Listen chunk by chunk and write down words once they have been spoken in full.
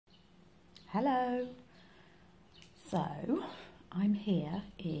Hello. So, I'm here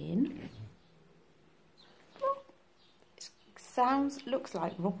in, looks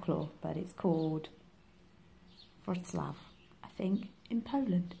like Wrocław, but it's called Wrocław, I think, in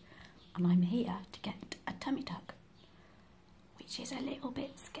Poland. And I'm here to get a tummy tuck, which is a little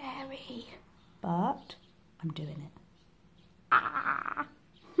bit scary, but I'm doing it. Ah!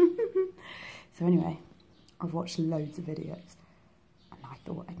 So anyway, I've watched loads of videos and I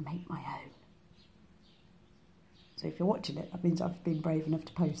thought I'd make my own. So if you're watching it, that means I've been brave enough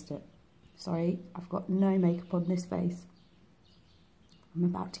to post it. Sorry, I've got no makeup on this face. I'm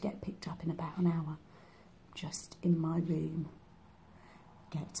about to get picked up in about an hour, just in my room,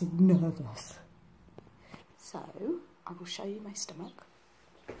 getting nervous. So, I will show you my stomach.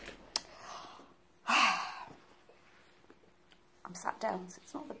 I'm sat down, so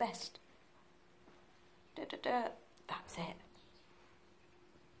it's not the best. That's it.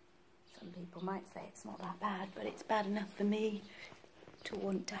 Some people might say it's not that bad, but it's bad enough for me to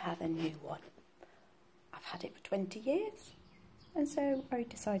want to have a new one. I've had it for 20 years, and so I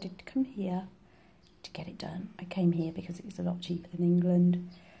decided to come here to get it done. I came here because it's a lot cheaper than England,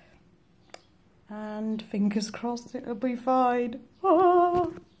 and fingers crossed it'll be fine. Ah!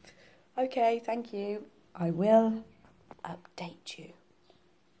 Okay, thank you. I will update you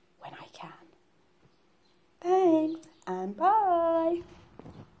when I can. Thanks, and bye.